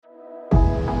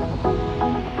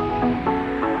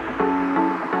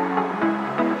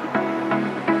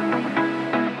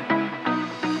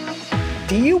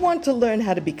want to learn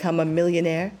how to become a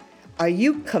millionaire? Are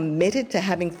you committed to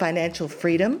having financial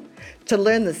freedom? To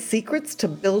learn the secrets to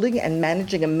building and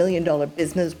managing $1 million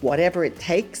business, whatever it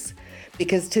takes?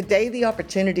 Because today the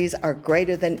opportunities are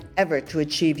greater than ever to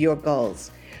achieve your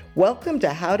goals. Welcome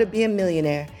to How to Be a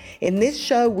Millionaire. In this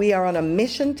show, we are on a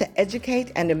mission to educate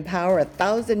and empower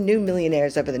 1,000 new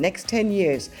millionaires over the next 10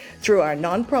 years through our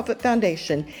nonprofit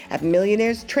foundation at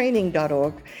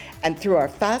millionairestraining.org and through our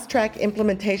fast-track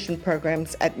implementation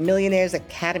programs at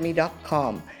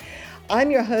millionairesacademy.com.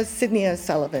 I'm your host, Sydney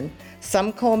O'Sullivan.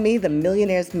 Some call me the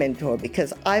Millionaire's Mentor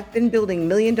because I've been building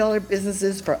million-dollar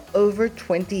businesses for over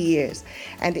 20 years.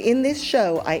 And in this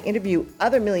show, I interview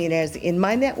other millionaires in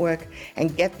my network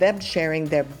and get them sharing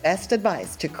their best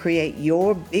advice to create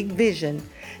your big vision,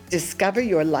 discover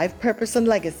your life purpose and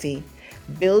legacy,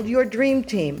 build your dream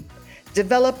team,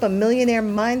 develop a millionaire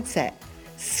mindset,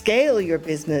 scale your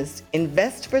business,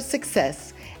 invest for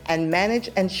success, and manage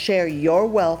and share your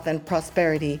wealth and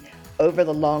prosperity over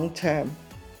the long term.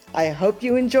 I hope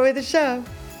you enjoy the show.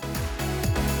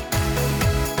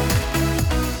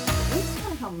 This is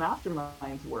kind of how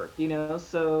masterminds work,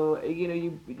 So,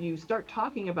 you start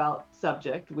talking about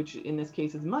subject, which in this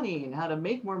case is money and how to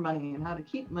make more money and how to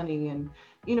keep money and,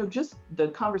 just the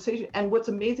conversation. And what's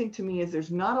amazing to me is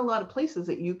there's not a lot of places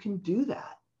that you can do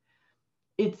that.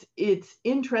 It's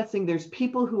interesting. There's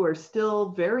people who are still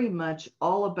very much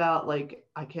all about like,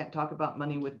 I can't talk about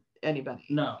money with anybody,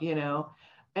 No.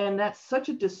 And that's such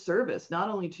a disservice, not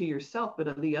only to yourself, but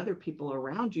of the other people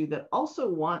around you that also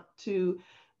want to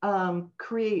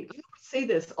create, I say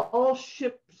this, all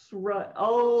ships rise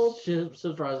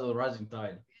with the rising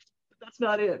tide. That's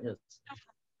not it. Yes.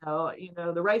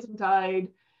 The rising tide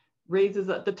raises,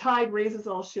 the tide raises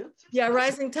all ships. Yeah,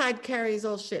 rising tide carries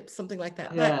all ships, something like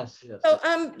that. Yes. So,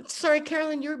 sorry,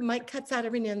 Carolyn, your mic cuts out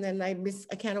every now and then. I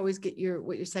can't always get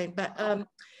what you're saying, but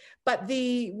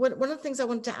one of the things I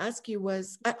wanted to ask you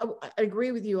was, I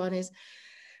agree with you on is,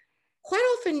 quite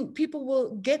often people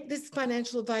will get this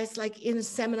financial advice like in a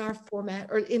seminar format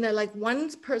or in a like one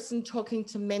person talking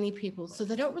to many people. So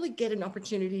they don't really get an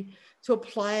opportunity to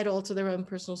apply it all to their own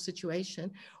personal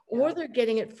situation, or they're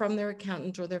getting it from their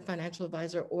accountant or their financial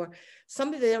advisor or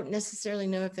somebody they don't necessarily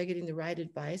know if they're getting the right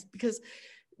advice, because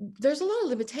there's a lot of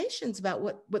limitations about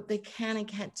what they can and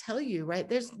can't tell you, right?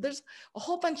 There's a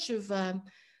whole bunch of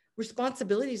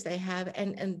responsibilities they have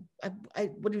and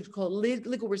what do you call it?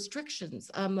 Legal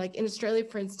restrictions. Like in Australia,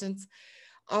 for instance,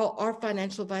 our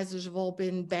financial advisors have all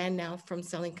been banned now from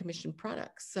selling commission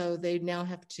products. So they now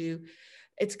have to,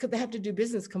 they have to do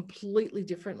business completely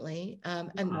differently.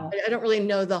 And I don't really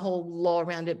know the whole law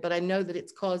around it, but I know that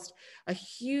it's caused a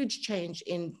huge change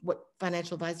in what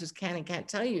financial advisors can and can't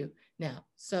tell you now.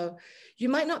 So you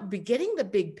might not be getting the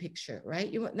big picture,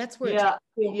 right? That's where exactly.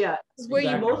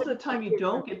 Most of the time you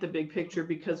don't get the big picture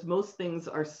because most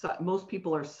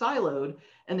people are siloed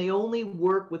and they only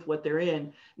work with what they're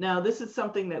in. Now, this is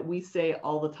something that we say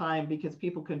all the time because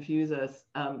people confuse us.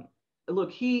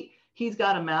 Look, he's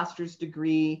got a master's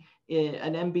degree,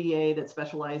 an MBA that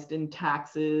specialized in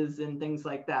taxes and things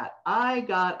like that. I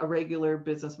got a regular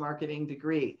business marketing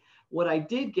degree. What I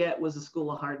did get was a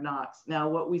school of hard knocks. Now,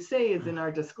 what we say is in our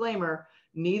disclaimer,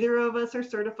 neither of us are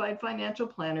certified financial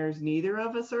planners, neither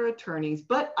of us are attorneys,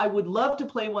 but I would love to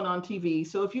play one on TV.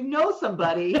 So if you know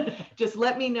somebody, just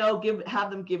let me know, have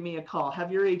them give me a call,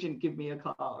 have your agent give me a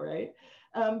call, right?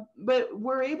 But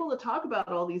we're able to talk about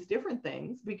all these different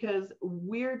things because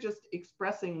we're just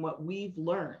expressing what we've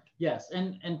learned. Yes,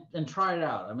 and try it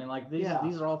out. I mean, like these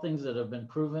are all things that have been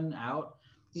proven out.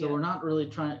 So we're not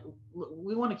really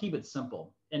we want to keep it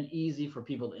simple and easy for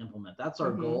people to implement. That's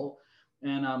our goal.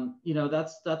 And,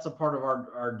 that's a part of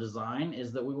our design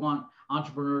is that we want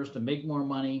entrepreneurs to make more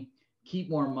money, keep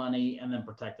more money, and then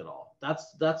protect it all.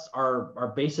 That's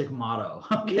our basic motto.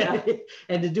 Okay. Yeah.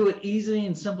 And to do it easily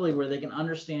and simply where they can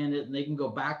understand it and they can go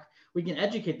back, we can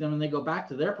educate them and they go back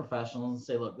to their professionals and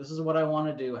say, look, this is what I want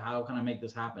to do. How can I make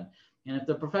this happen? And if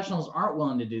the professionals aren't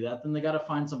willing to do that, then they got to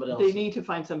find somebody else. They need to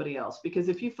find somebody else, because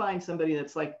if you find somebody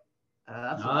that's like, or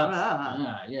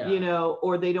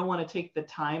they don't want to take the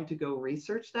time to go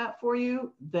research that for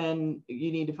you, then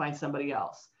you need to find somebody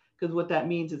else. Because what that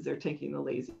means is they're taking the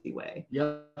lazy way.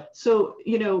 Yep. So,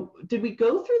 did we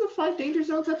go through the 5 danger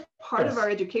zones? That's part of our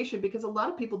education, because a lot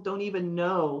of people don't even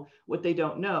know what they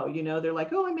don't know. They're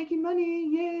like, oh, I'm making money,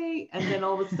 yay. And then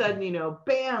all of a sudden,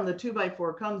 bam, the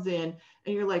 2x4 comes in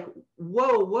and you're like,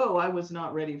 whoa, I was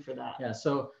not ready for that. Yeah.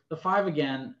 So the 5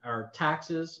 again are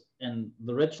taxes, and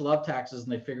the rich love taxes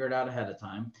and they figure it out ahead of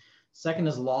time. Second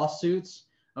is lawsuits.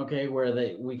 okay,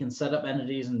 where we can set up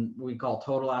entities and we call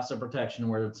total asset protection,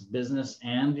 where it's business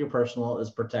and your personal is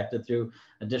protected through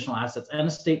additional assets, and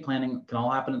estate planning can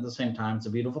all happen at the same time. It's a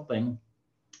beautiful thing.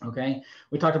 Okay,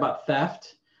 we talked about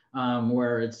theft,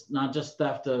 where it's not just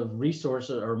theft of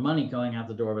resources or money going out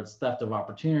the door, but it's theft of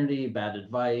opportunity, bad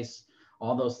advice,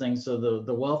 all those things. So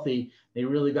the wealthy, they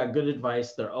really got good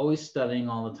advice. They're always studying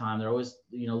all the time. They're always,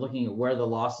 looking at where the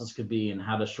losses could be and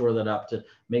how to shore that up to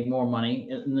make more money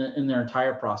in their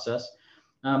entire process.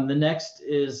 The next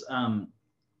is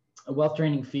wealth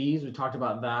training fees. We talked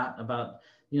about that, about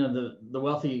the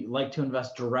wealthy like to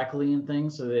invest directly in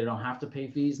things so they don't have to pay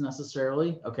fees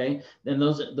necessarily. Okay, and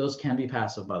those can be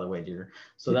passive, by the way, dear.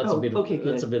 So that's a beautiful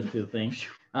thing.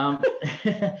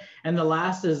 And the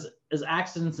last is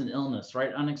accidents and illness,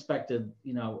 right? Unexpected,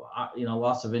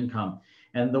 loss of income.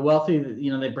 And the wealthy,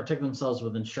 they protect themselves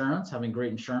with insurance, having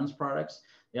great insurance products.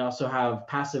 They also have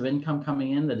passive income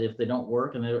coming in, that if they don't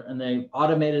work, and they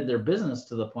automated their business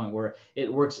to the point where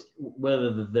it works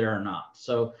whether they're there or not.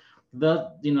 So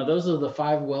those are the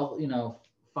five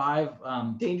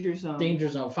danger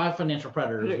zone, five financial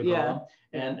predators, we call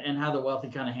them, and how the wealthy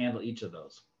kind of handle each of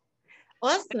those.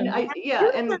 Awesome. And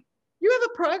you have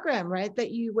a program, right,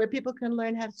 where people can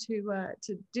learn how to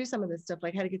do some of this stuff,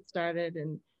 like how to get started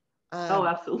and. Oh,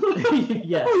 absolutely.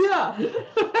 Yes. Oh, yeah.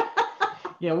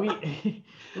 Yeah, we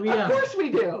of course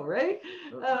we do, right?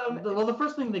 Well, the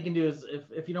first thing they can do is,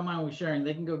 if you don't mind me sharing,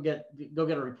 they can go get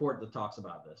a report that talks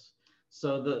about this.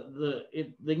 So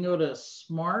they can go to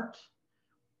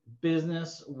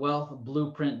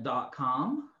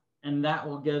smartbusinesswealthblueprint.com, and that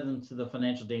will get them to the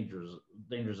financial danger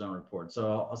zone report.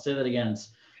 So I'll say that again.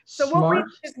 So what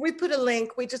we put a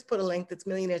link. We just put a link that's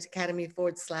Millionaires Academy /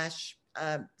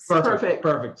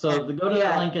 Perfect. So they go to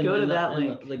that link and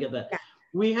they get that. Yeah.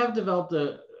 We have developed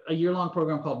a year-long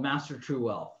program called Master True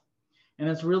Wealth. And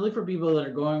it's really for people that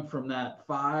are going from that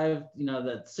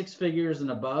that 6 figures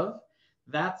and above.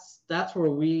 That's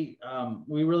where we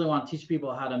really want to teach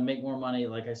people how to make more money.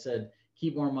 Like I said,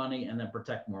 keep more money and then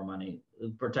protect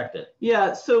it.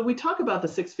 Yeah. So we talk about the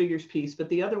 6 figures piece, but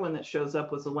the other one that shows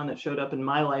up was the one that showed up in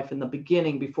my life in the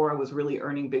beginning before I was really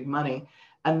earning big money.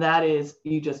 And that is,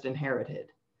 you just inherited.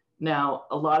 Now,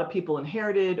 a lot of people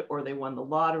inherited, or they won the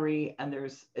lottery, and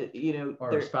there's,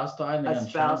 or a spouse died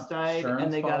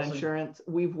and they got insurance.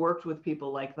 We've worked with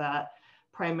people like that,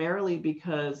 primarily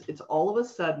because it's all of a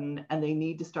sudden, and they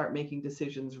need to start making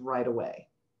decisions right away.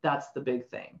 That's the big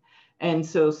thing. And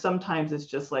so sometimes it's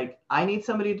just like, I need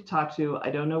somebody to talk to.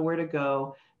 I don't know where to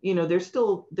go. They're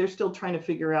still trying to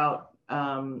figure out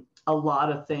a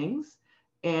lot of things.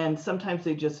 And sometimes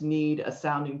they just need a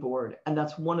sounding board. And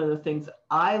that's one of the things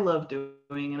I love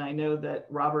doing. And I know that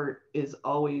Robert is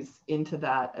always into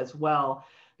that as well,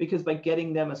 because by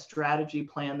getting them a strategy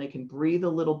plan, they can breathe a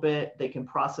little bit, they can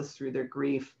process through their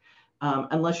grief.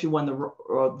 Unless you won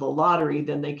the lottery,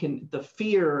 then the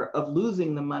fear of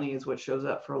losing the money is what shows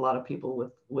up for a lot of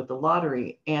people with the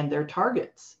lottery and their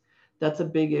targets. That's a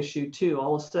big issue too.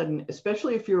 All of a sudden,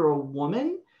 especially if you're a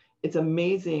woman, it's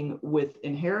amazing with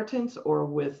inheritance or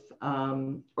with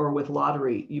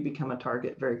lottery, you become a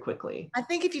target very quickly. I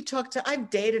think if you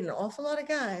I've dated an awful lot of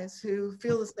guys who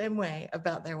feel the same way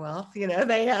about their wealth. They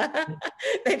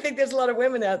think there's a lot of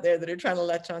women out there that are trying to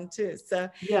latch on too. So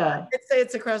yeah, I'd say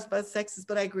it's across both sexes,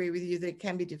 but I agree with you that it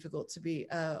can be difficult to be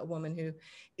a woman who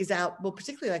is out. Well,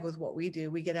 particularly like with what we do,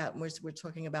 we get out and we're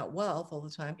talking about wealth all the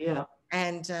time. Yeah.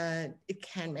 And it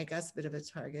can make us a bit of a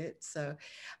target. So,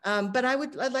 but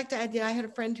I'd like to add, I had a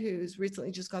friend who's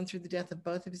recently just gone through the death of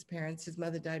both of his parents. His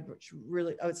mother died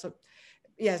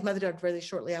his mother died really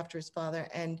shortly after his father,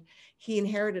 and he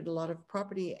inherited a lot of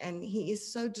property, and he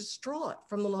is so distraught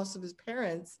from the loss of his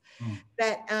parents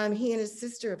that he and his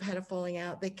sister have had a falling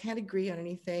out. They can't agree on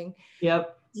anything.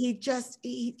 Yep.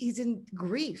 He's in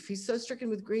grief. He's so stricken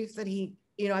with grief that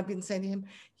I've been saying to him,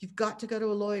 you've got to go to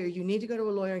a lawyer. You need to go to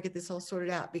a lawyer and get this all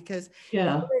sorted out, because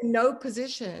you're in no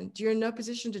position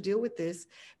to deal with this,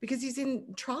 because he's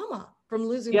in trauma from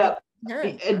losing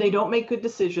parents. And they don't make good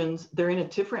decisions. They're in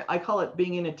I call it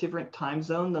being in a different time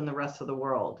zone than the rest of the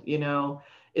world.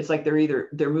 It's like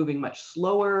they're moving much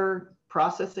slower.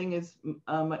 Processing is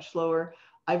much slower.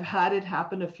 I've had it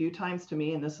happen a few times to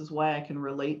me, and this is why I can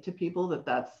relate to people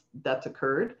that's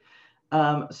occurred.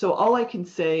 So all I can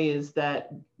say is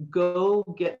that go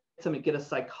get a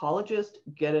psychologist,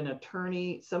 get an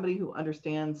attorney, somebody who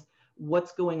understands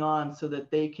what's going on so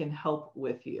that they can help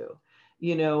with you,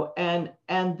 and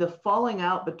the falling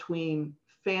out between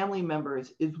family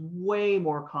members is way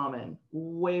more common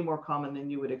than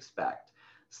you would expect.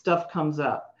 Stuff comes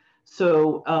up.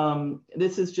 So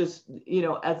this is just,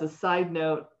 as a side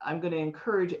note, I'm going to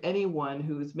encourage anyone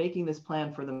who's making this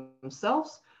plan for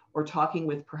themselves or talking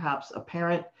with perhaps a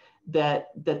parent that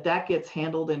gets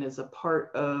handled and is a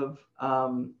part of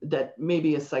that,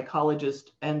 maybe a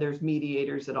psychologist, and there's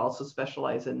mediators that also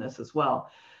specialize in this as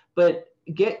well. But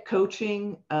get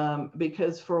coaching,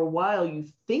 because for a while you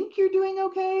think you're doing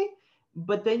okay,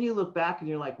 but then you look back and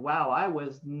you're like, wow, I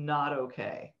was not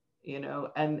okay. And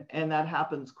that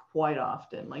happens quite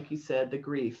often. Like you said, the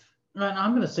grief. And I'm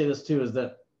going to say this too, is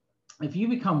that if you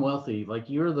become wealthy, like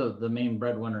you're the main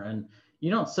breadwinner, and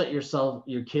you don't set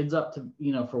your kids up to,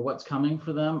 for what's coming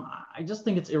for them, I just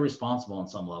think it's irresponsible on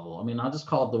some level. I mean, I'll just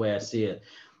call it the way I see it,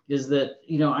 is that,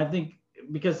 I think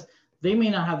because they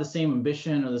may not have the same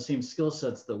ambition or the same skill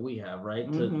sets that we have,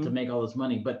 right, to make all this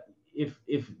money. But if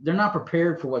they're not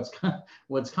prepared for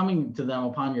what's coming to them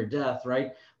upon your death,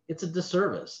 right, it's a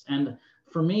disservice. And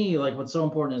for me, like, what's so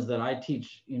important is that I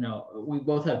teach, we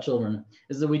both have children,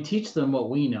 is that we teach them what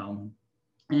we know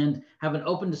and have an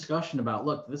open discussion about,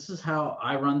 look, this is how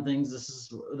I run things.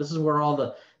 This is where all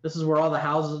the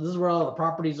houses, this is where all the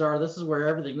properties are. This is where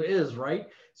everything is, right?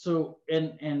 So,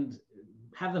 and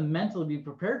have them mentally be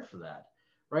prepared for that,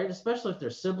 right? Especially if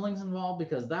there's siblings involved,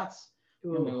 because that's,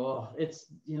 it's,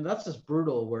 that's just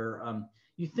brutal, where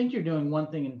you think you're doing one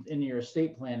thing in your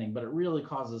estate planning, but it really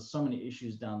causes so many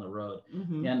issues down the road.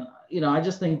 And, I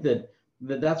just think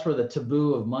that's where the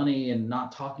taboo of money and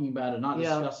not talking about it, not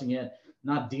discussing it,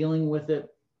 not dealing with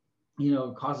it,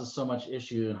 causes so much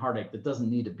issue and heartache that doesn't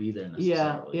need to be there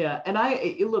necessarily. Yeah. And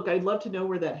I'd love to know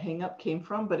where that hang up came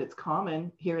from, but it's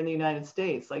common here in the United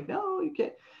States. Like, no, you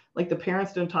can't, like, the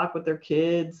parents don't talk with their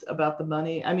kids about the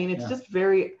money. I mean, it's just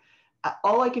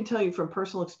all I can tell you from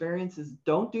personal experience is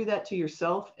don't do that to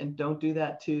yourself, and don't do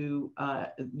that to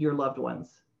your loved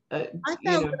ones. I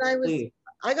found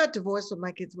I got divorced when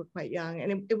my kids were quite young,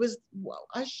 and it was, well,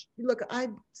 I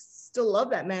still love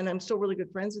that man. I'm still really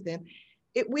good friends with him.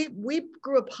 We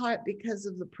grew apart because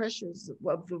of the pressures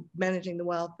of managing the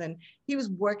wealth, and he was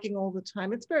working all the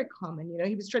time. It's very common,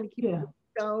 he was trying to keep it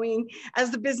going. As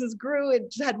the business grew,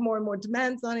 it just had more and more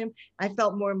demands on him. I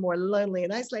felt more and more lonely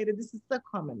and isolated. This is so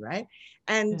common, right?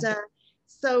 And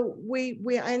so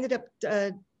I ended up,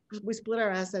 we split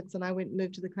our assets, and I went and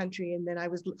moved to the country, and then I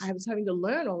was having to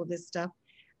learn all of this stuff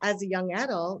as a young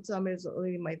adult. So I was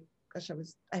only I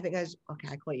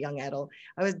call it young adult.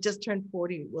 I was just turned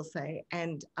 40, we'll say.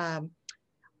 And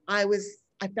I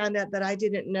found out that I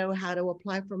didn't know how to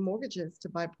apply for mortgages to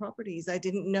buy properties. I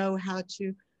didn't know how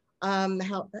to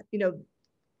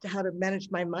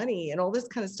manage my money and all this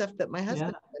kind of stuff that my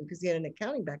husband did, because he had an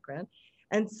accounting background.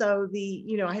 And so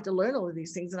I had to learn all of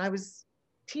these things. And I was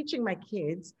teaching my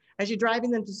kids, as you're driving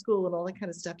them to school and all that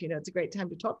kind of stuff, it's a great time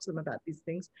to talk to them about these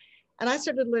things. And I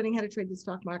started learning how to trade the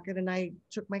stock market, and I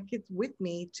took my kids with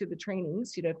me to the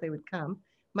trainings, if they would come.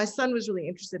 My son was really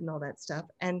interested in all that stuff,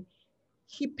 and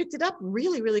he picked it up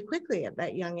really, really quickly at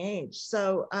that young age.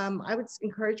 So I would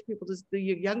encourage people the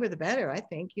younger, the better, I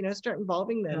think, start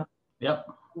involving them. Yep,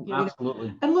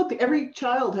 absolutely. And look, every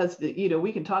child has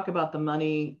we can talk about the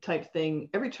money type thing.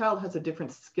 Every child has a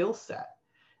different skill set.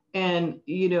 And,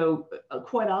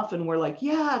 quite often we're like,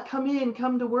 yeah,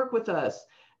 come to work with us.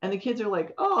 And the kids are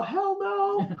like, oh, hell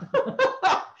no,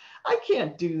 I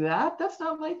can't do that. That's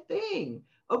not my thing.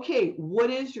 Okay,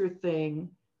 what is your thing?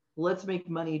 Let's make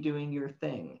money doing your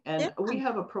thing. And we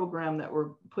have a program that we're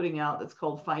putting out that's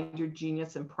called Find Your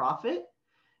Genius and Profit.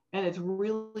 And it's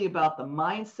really about the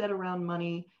mindset around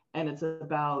money. And it's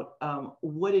about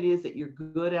what it is that you're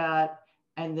good at,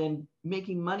 and then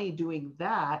making money doing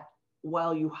that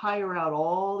while you hire out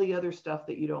all the other stuff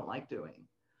that you don't like doing.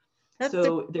 That's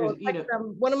so there's,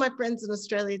 one of my friends in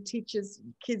Australia teaches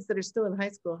kids that are still in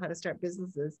high school how to start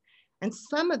businesses, and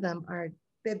some of them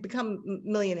they've become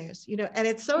millionaires, and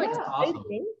it's so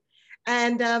exciting.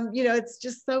 And it's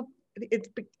just so it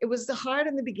was hard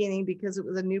in the beginning because it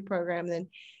was a new program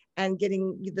and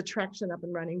getting the traction up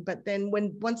and running. But then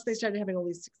once they started having all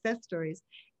these success stories,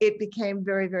 it became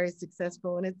very, very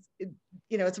successful, and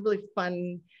it's a really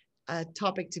fun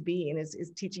topic to be in,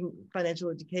 is teaching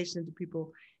financial education to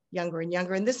people younger and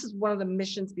younger. And this is one of the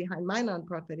missions behind my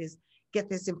nonprofit, is get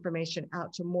this information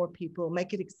out to more people,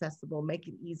 make it accessible, make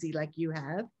it easy like you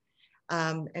have,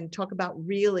 and talk about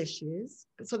real issues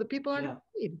so that people aren't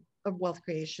afraid of wealth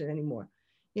creation anymore,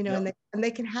 and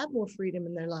they can have more freedom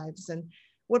in their lives. And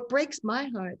what breaks my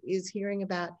heart is hearing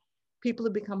about people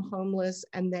who become homeless,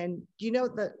 and then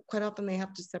that quite often they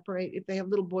have to separate if they have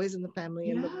little boys in the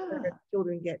family, and the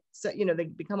children they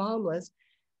become homeless.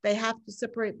 They have to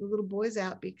separate the little boys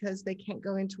out because they can't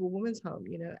go into a woman's home,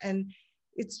 and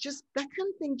it's just that kind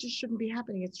of thing just shouldn't be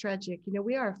happening. It's tragic. You know,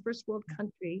 we are a first world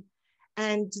country,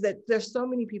 and that there's so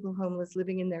many people homeless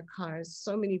living in their cars,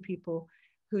 so many people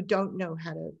who don't know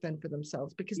how to fend for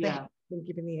themselves because they haven't been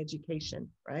given the education,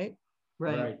 right?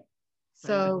 Right.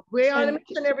 So we're on a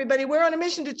mission, everybody. We're on a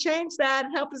mission to change that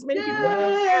and help as many people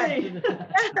as we can.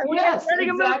 We are starting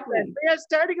a movement. We are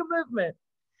starting a movement.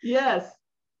 Yes,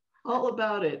 all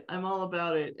about it. I'm all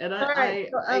about it.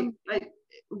 And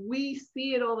we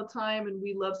see it all the time, and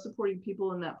we love supporting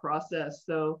people in that process.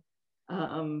 So,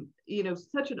 you know,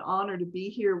 such an honor to be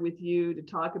here with you to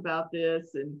talk about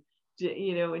this, and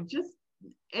you know, and just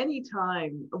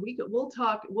anytime we'll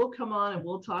come on and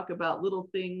we'll talk about little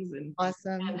things and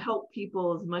awesome and help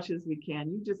people as much as we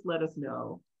can. You just let us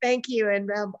know. Thank you.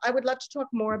 And I would love to talk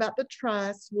more about the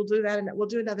trust. We'll do that, and we'll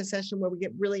do another session where we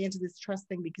get really into this trust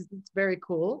thing because it's very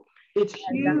cool. It's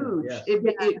huge. Yes.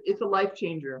 It's a life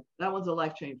changer. That one's a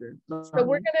life changer. So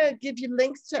we're going to give you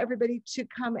links to everybody to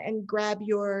come and grab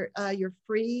your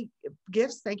free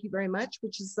gifts. Thank you very much,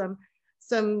 which is some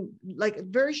like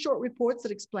very short reports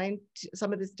that explain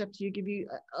some of this stuff to you, give you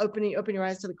open your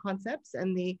eyes to the concepts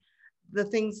and the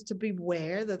things to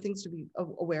beware, the things to be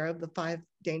aware of, the 5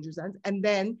 danger zones. And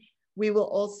then we will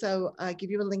also give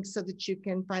you a link so that you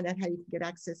can find out how you can get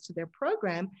access to their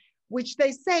program, which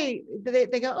they say,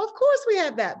 they go, oh, of course we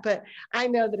have that. But I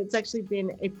know that it's actually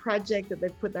been a project that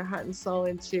they've put their heart and soul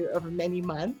into over many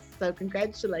months. So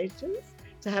congratulations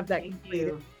to have that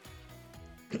completed.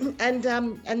 And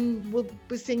we'll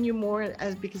be seeing you more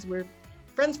because we're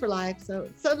friends for life. So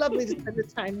it's so lovely to spend the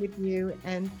time with you.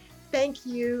 And thank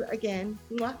you again.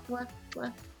 Mwah, mwah,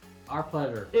 mwah. Our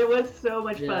pleasure. It was so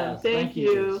much fun. Thank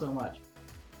you so much.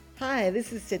 Hi,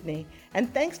 this is Sydney,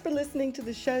 and thanks for listening to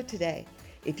the show today.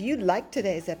 If you liked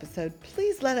today's episode,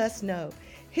 please let us know.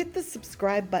 Hit the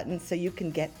subscribe button so you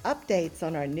can get updates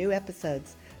on our new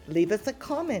episodes. Leave us a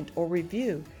comment or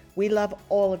review. We love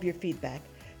all of your feedback.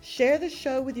 Share the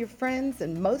show with your friends,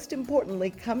 and most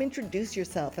importantly, come introduce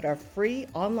yourself at our free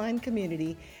online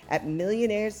community at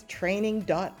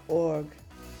millionairestraining.org.